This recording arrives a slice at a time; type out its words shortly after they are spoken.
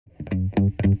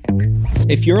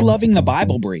If you're loving the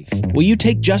Bible Brief, will you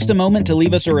take just a moment to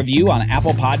leave us a review on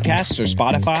Apple Podcasts or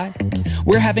Spotify?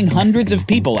 We're having hundreds of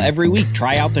people every week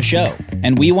try out the show,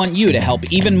 and we want you to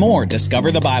help even more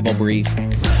discover the Bible Brief.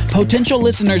 Potential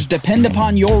listeners depend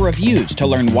upon your reviews to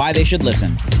learn why they should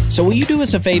listen. So will you do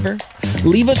us a favor?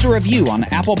 Leave us a review on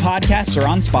Apple Podcasts or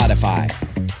on Spotify.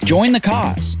 Join the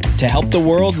cause to help the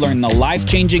world learn the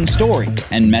life-changing story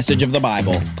and message of the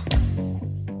Bible.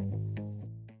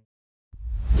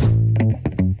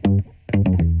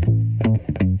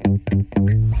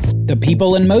 The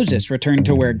people and Moses returned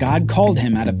to where God called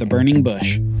him out of the burning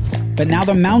bush. But now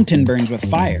the mountain burns with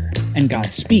fire, and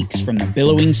God speaks from the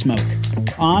billowing smoke.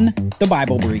 On the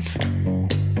Bible Brief.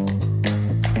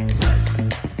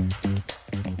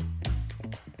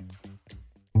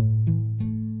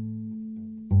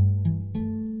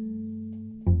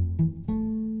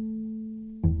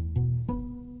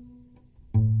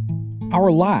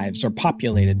 Our lives are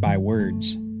populated by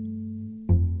words.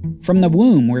 From the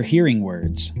womb, we're hearing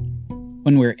words.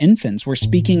 When we're infants, we're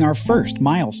speaking our first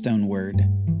milestone word.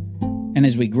 And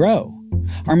as we grow,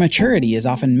 our maturity is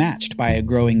often matched by a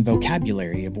growing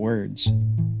vocabulary of words.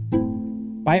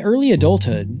 By early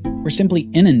adulthood, we're simply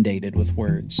inundated with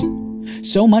words,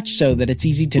 so much so that it's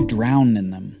easy to drown in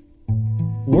them.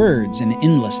 Words in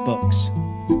endless books,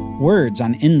 words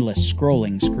on endless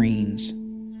scrolling screens,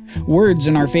 words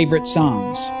in our favorite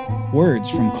songs,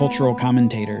 words from cultural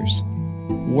commentators,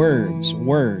 words,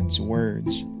 words,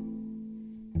 words.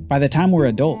 By the time we're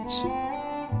adults,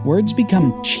 words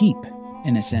become cheap,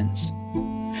 in a sense.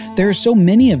 There are so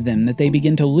many of them that they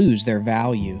begin to lose their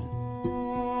value.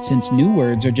 Since new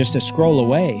words are just a scroll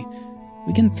away,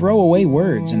 we can throw away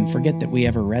words and forget that we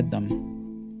ever read them.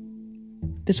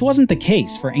 This wasn't the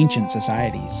case for ancient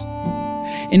societies.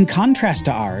 In contrast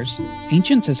to ours,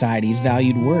 ancient societies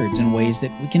valued words in ways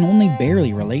that we can only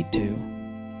barely relate to.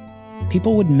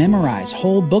 People would memorize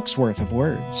whole books' worth of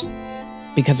words,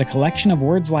 because a collection of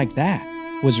words like that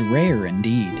was rare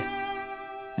indeed.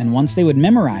 And once they would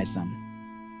memorize them,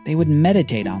 they would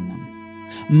meditate on them,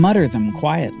 mutter them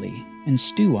quietly, and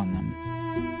stew on them.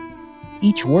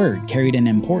 Each word carried an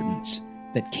importance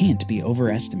that can't be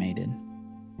overestimated.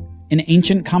 In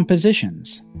ancient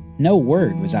compositions, no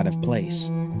word was out of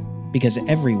place, because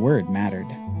every word mattered.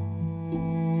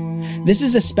 This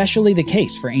is especially the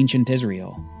case for ancient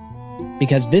Israel,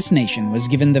 because this nation was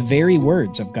given the very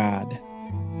words of God.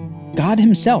 God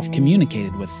himself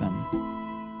communicated with them,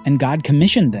 and God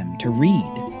commissioned them to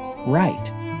read,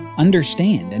 write,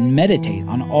 understand, and meditate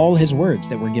on all his words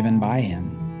that were given by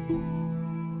him.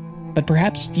 But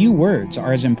perhaps few words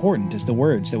are as important as the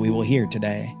words that we will hear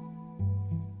today.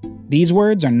 These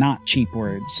words are not cheap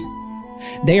words.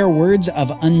 They are words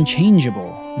of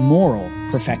unchangeable, moral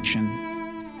perfection.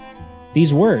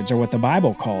 These words are what the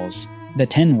Bible calls the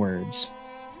 10 words,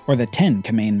 or the 10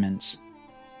 commandments.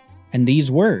 And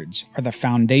these words are the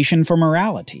foundation for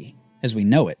morality as we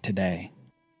know it today.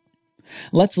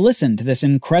 Let's listen to this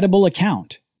incredible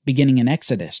account beginning in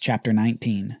Exodus chapter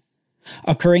 19,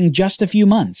 occurring just a few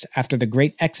months after the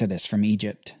great exodus from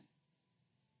Egypt.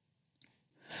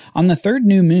 On the third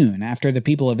new moon after the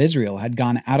people of Israel had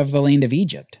gone out of the land of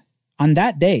Egypt, on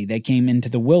that day they came into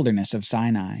the wilderness of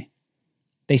Sinai.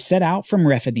 They set out from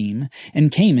Rephidim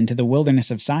and came into the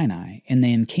wilderness of Sinai, and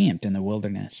they encamped in the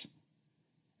wilderness.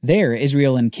 There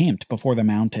Israel encamped before the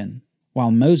mountain,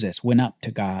 while Moses went up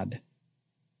to God.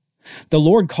 The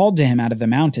Lord called to him out of the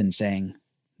mountain, saying,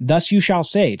 "Thus you shall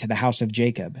say to the house of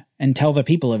Jacob, and tell the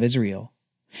people of Israel,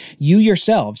 you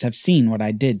yourselves have seen what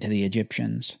I did to the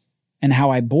Egyptians, and how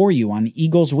I bore you on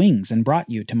eagle's wings and brought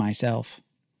you to myself.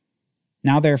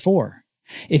 Now therefore,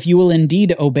 if you will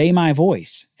indeed obey my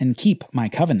voice and keep my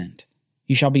covenant,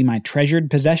 you shall be my treasured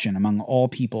possession among all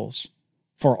peoples,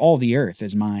 for all the earth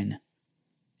is mine.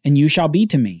 And you shall be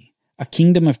to me a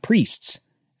kingdom of priests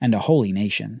and a holy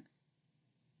nation.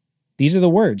 These are the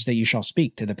words that you shall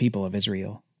speak to the people of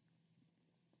Israel."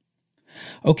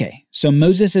 Okay, so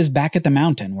Moses is back at the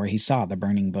mountain where he saw the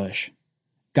burning bush.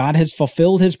 God has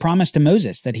fulfilled his promise to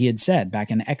Moses that he had said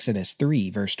back in Exodus 3,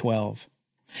 verse 12.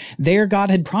 There God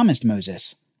had promised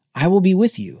Moses, "I will be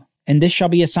with you, and this shall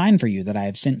be a sign for you that I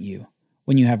have sent you.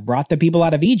 When you have brought the people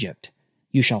out of Egypt,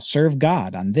 you shall serve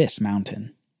God on this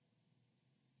mountain."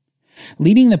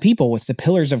 Leading the people with the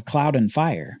pillars of cloud and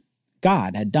fire,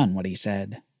 God had done what he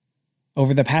said.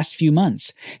 Over the past few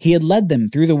months, he had led them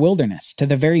through the wilderness to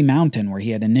the very mountain where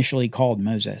he had initially called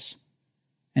Moses.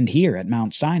 And here at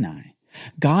Mount Sinai,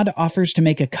 God offers to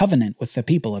make a covenant with the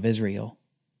people of Israel.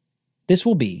 This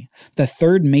will be the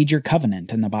third major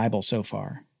covenant in the Bible so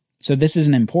far, so this is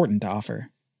an important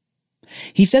offer.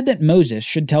 He said that Moses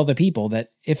should tell the people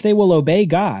that if they will obey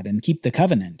God and keep the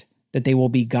covenant, that they will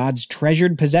be God's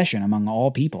treasured possession among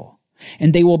all people,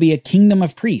 and they will be a kingdom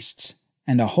of priests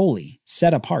and a holy,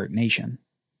 set-apart nation.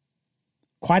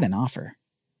 Quite an offer.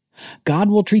 God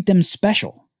will treat them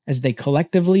special, as they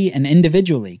collectively and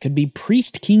individually could be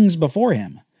priest-kings before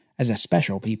him as a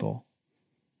special people.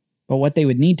 But what they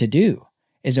would need to do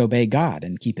is obey God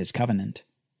and keep his covenant.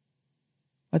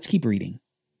 Let's keep reading.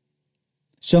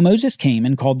 So Moses came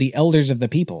and called the elders of the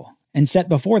people, and set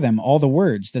before them all the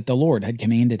words that the Lord had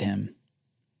commanded him.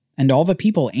 And all the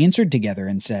people answered together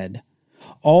and said,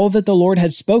 "All that the Lord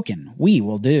has spoken, we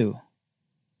will do."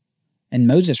 And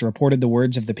Moses reported the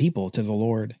words of the people to the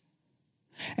Lord.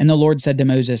 And the Lord said to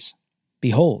Moses,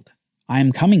 "Behold, I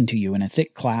am coming to you in a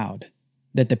thick cloud,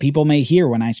 that the people may hear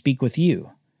when I speak with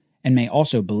you, and may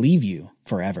also believe you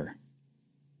forever."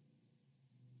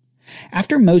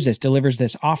 After Moses delivers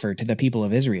this offer to the people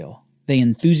of Israel, they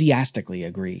enthusiastically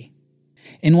agree.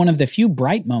 In one of the few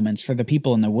bright moments for the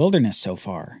people in the wilderness so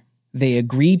far, they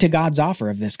agree to God's offer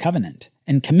of this covenant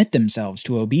and commit themselves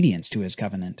to obedience to his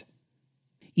covenant.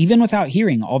 Even without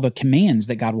hearing all the commands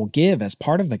that God will give as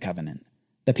part of the covenant,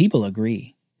 the people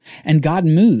agree, and God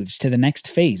moves to the next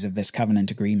phase of this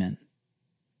covenant agreement.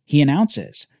 He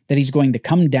announces that he's going to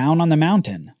come down on the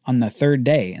mountain on the third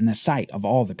day in the sight of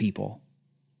all the people.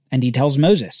 And he tells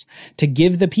Moses to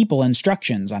give the people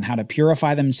instructions on how to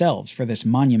purify themselves for this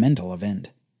monumental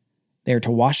event. They are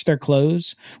to wash their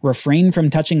clothes, refrain from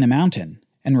touching the mountain,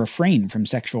 and refrain from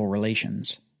sexual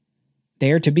relations.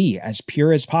 They are to be as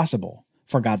pure as possible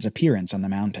for God's appearance on the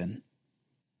mountain.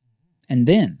 And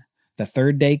then the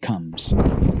third day comes.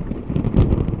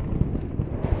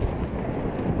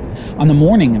 On the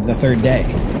morning of the third day,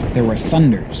 there were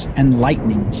thunders and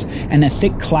lightnings and a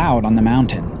thick cloud on the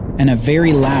mountain, and a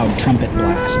very loud trumpet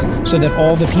blast, so that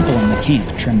all the people in the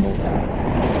camp trembled.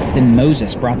 Then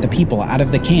Moses brought the people out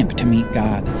of the camp to meet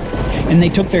God, and they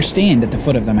took their stand at the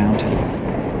foot of the mountain.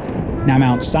 Now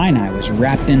Mount Sinai was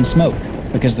wrapped in smoke,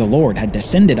 because the Lord had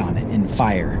descended on it in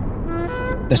fire.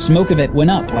 The smoke of it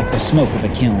went up like the smoke of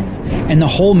a kiln, and the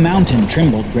whole mountain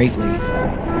trembled greatly.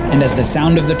 And as the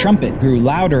sound of the trumpet grew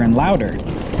louder and louder,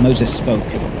 Moses spoke,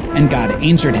 and God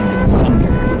answered him in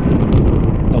thunder.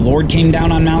 The Lord came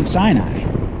down on Mount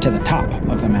Sinai to the top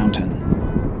of the mountain.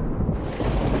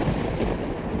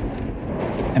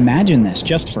 Imagine this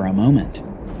just for a moment.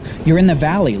 You're in the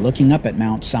valley looking up at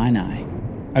Mount Sinai,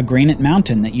 a granite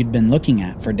mountain that you'd been looking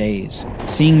at for days,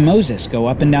 seeing Moses go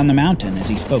up and down the mountain as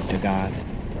he spoke to God.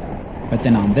 But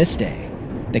then on this day,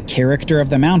 the character of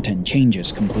the mountain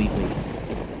changes completely.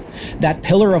 That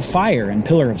pillar of fire and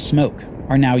pillar of smoke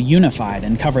are now unified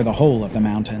and cover the whole of the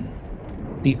mountain.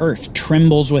 The earth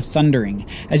trembles with thundering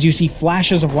as you see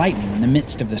flashes of lightning in the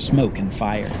midst of the smoke and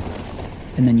fire.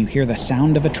 And then you hear the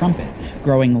sound of a trumpet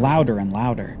growing louder and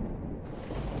louder.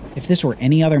 If this were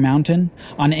any other mountain,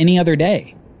 on any other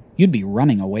day, you'd be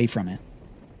running away from it.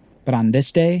 But on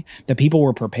this day, the people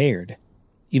were prepared,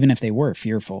 even if they were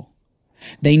fearful.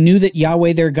 They knew that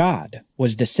Yahweh their God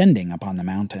was descending upon the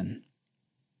mountain.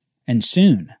 And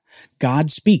soon,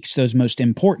 God speaks those most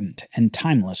important and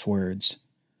timeless words.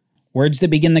 Words that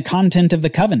begin the content of the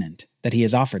covenant that he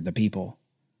has offered the people.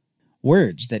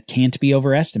 Words that can't be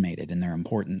overestimated in their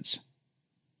importance.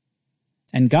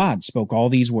 And God spoke all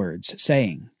these words,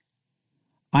 saying,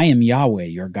 "I am Yahweh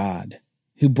your God,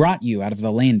 who brought you out of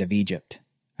the land of Egypt,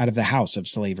 out of the house of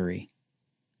slavery.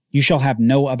 You shall have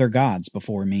no other gods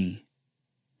before me.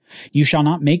 You shall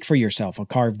not make for yourself a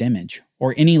carved image,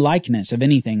 or any likeness of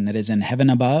anything that is in heaven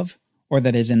above, or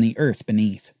that is in the earth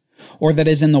beneath, or that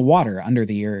is in the water under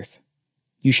the earth.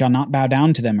 You shall not bow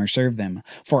down to them or serve them,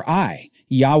 for I,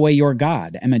 Yahweh your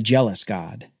God, am a jealous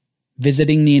God,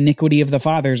 visiting the iniquity of the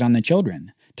fathers on the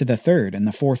children, to the third and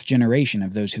the fourth generation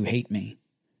of those who hate me,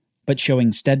 but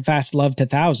showing steadfast love to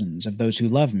thousands of those who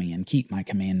love me and keep my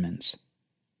commandments.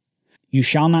 You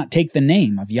shall not take the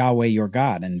name of Yahweh your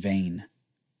God in vain,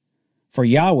 for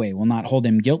Yahweh will not hold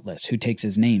him guiltless who takes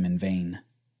his name in vain.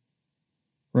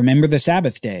 Remember the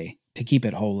Sabbath day to keep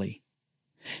it holy.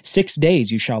 6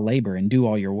 days you shall labor and do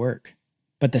all your work,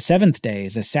 but the seventh day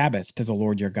is a Sabbath to the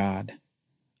Lord your God.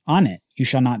 On it you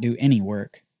shall not do any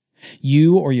work,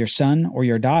 you or your son or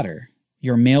your daughter,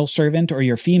 your male servant or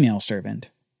your female servant,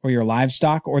 or your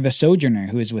livestock or the sojourner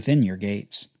who is within your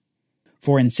gates.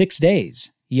 For in 6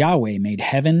 days Yahweh made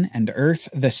heaven and earth,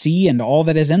 the sea, and all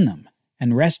that is in them,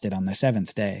 and rested on the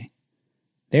seventh day.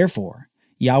 Therefore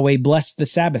Yahweh blessed the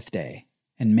Sabbath day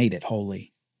and made it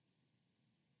holy.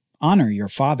 Honor your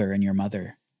father and your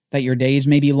mother, that your days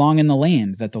may be long in the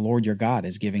land that the Lord your God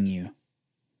is giving you.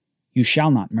 You shall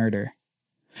not murder.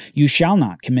 You shall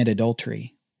not commit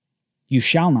adultery. You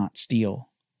shall not steal.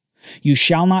 You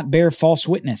shall not bear false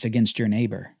witness against your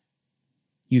neighbor.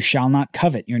 You shall not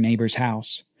covet your neighbor's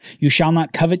house. You shall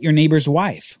not covet your neighbor's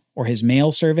wife, or his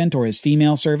male servant, or his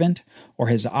female servant, or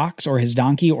his ox, or his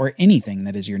donkey, or anything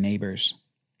that is your neighbor's.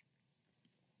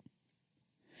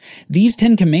 These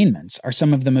 10 commandments are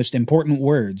some of the most important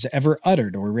words ever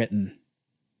uttered or written.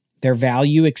 Their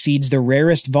value exceeds the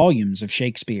rarest volumes of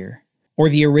Shakespeare, or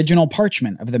the original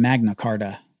parchment of the Magna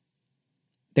Carta.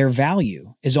 Their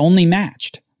value is only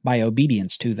matched by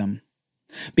obedience to them,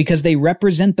 because they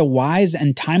represent the wise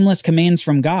and timeless commands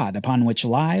from God upon which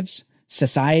lives,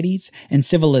 societies, and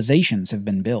civilizations have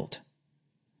been built.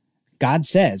 God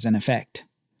says, in effect,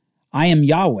 "I am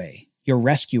Yahweh, your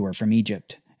rescuer from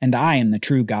Egypt, and I am the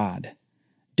true God.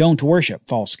 Don't worship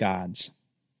false gods.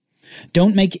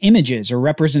 Don't make images or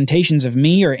representations of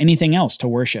me or anything else to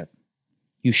worship.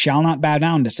 You shall not bow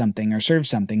down to something or serve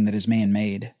something that is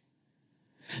man-made.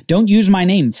 Don't use my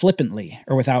name flippantly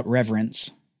or without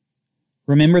reverence.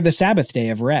 Remember the Sabbath day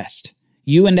of rest.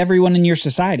 You and everyone in your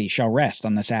society shall rest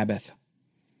on the Sabbath.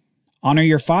 Honor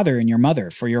your father and your mother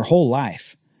for your whole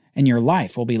life, and your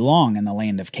life will be long in the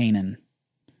land of Canaan.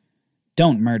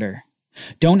 Don't murder.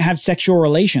 Don't have sexual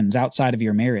relations outside of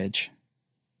your marriage.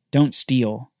 Don't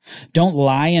steal. Don't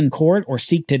lie in court or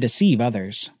seek to deceive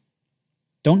others.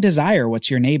 Don't desire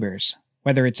what's your neighbor's,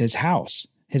 whether it's his house,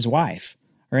 his wife,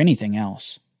 or anything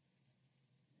else."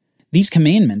 These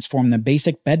commandments form the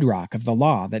basic bedrock of the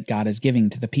law that God is giving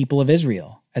to the people of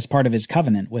Israel as part of his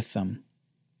covenant with them.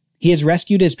 He has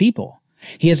rescued his people.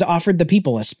 He has offered the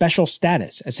people a special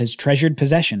status as his treasured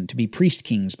possession to be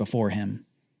priest-kings before him.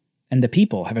 And the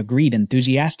people have agreed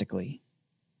enthusiastically.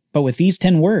 But with these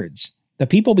 10 words, the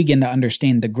people begin to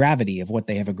understand the gravity of what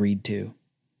they have agreed to.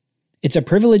 It's a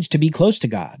privilege to be close to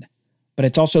God, but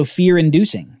it's also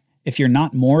fear-inducing if you're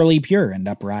not morally pure and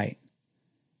upright.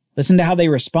 Listen to how they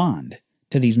respond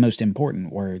to these most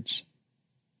important words.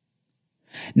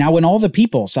 Now when all the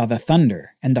people saw the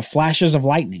thunder and the flashes of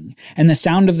lightning and the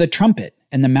sound of the trumpet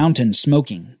and the mountain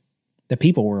smoking, the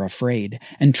people were afraid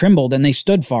and trembled, and they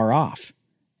stood far off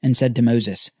and said to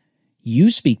Moses, "You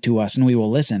speak to us and we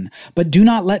will listen, but do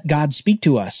not let God speak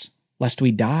to us, lest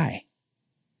we die."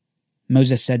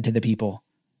 Moses said to the people,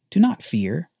 "Do not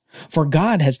fear, for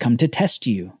God has come to test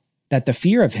you, that the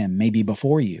fear of him may be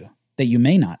before you, that you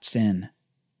may not sin."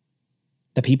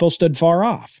 The people stood far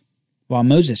off, while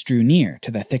Moses drew near to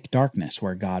the thick darkness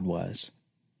where God was.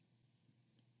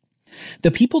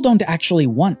 The people don't actually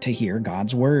want to hear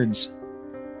God's words.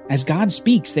 As God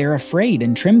speaks, they are afraid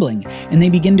and trembling, and they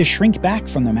begin to shrink back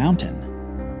from the mountain.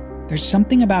 There's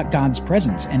something about God's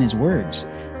presence and his words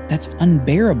that's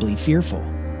unbearably fearful,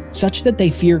 such that they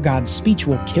fear God's speech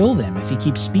will kill them if he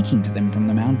keeps speaking to them from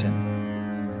the mountain.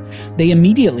 They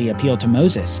immediately appeal to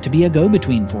Moses to be a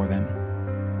go-between for them.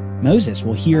 Moses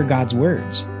will hear God's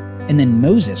words, and then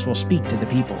Moses will speak to the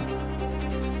people.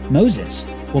 Moses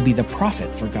will be the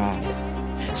prophet for God,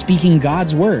 speaking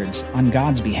God's words on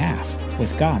God's behalf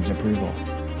with God's approval.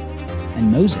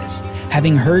 And Moses,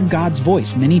 having heard God's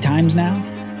voice many times now,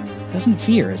 doesn't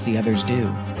fear as the others do.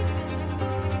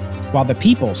 While the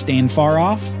people stand far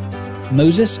off,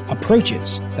 Moses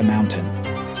approaches the mountain.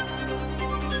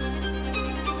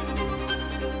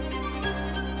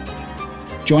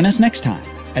 Join us next time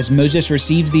as Moses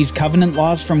receives these covenant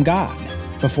laws from God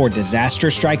before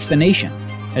disaster strikes the nation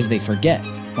as they forget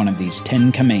one of these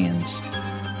 10 commands.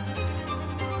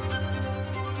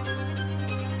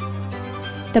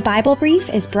 The Bible Brief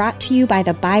is brought to you by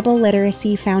the Bible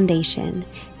Literacy Foundation,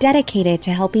 dedicated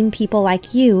to helping people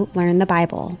like you learn the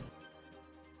Bible.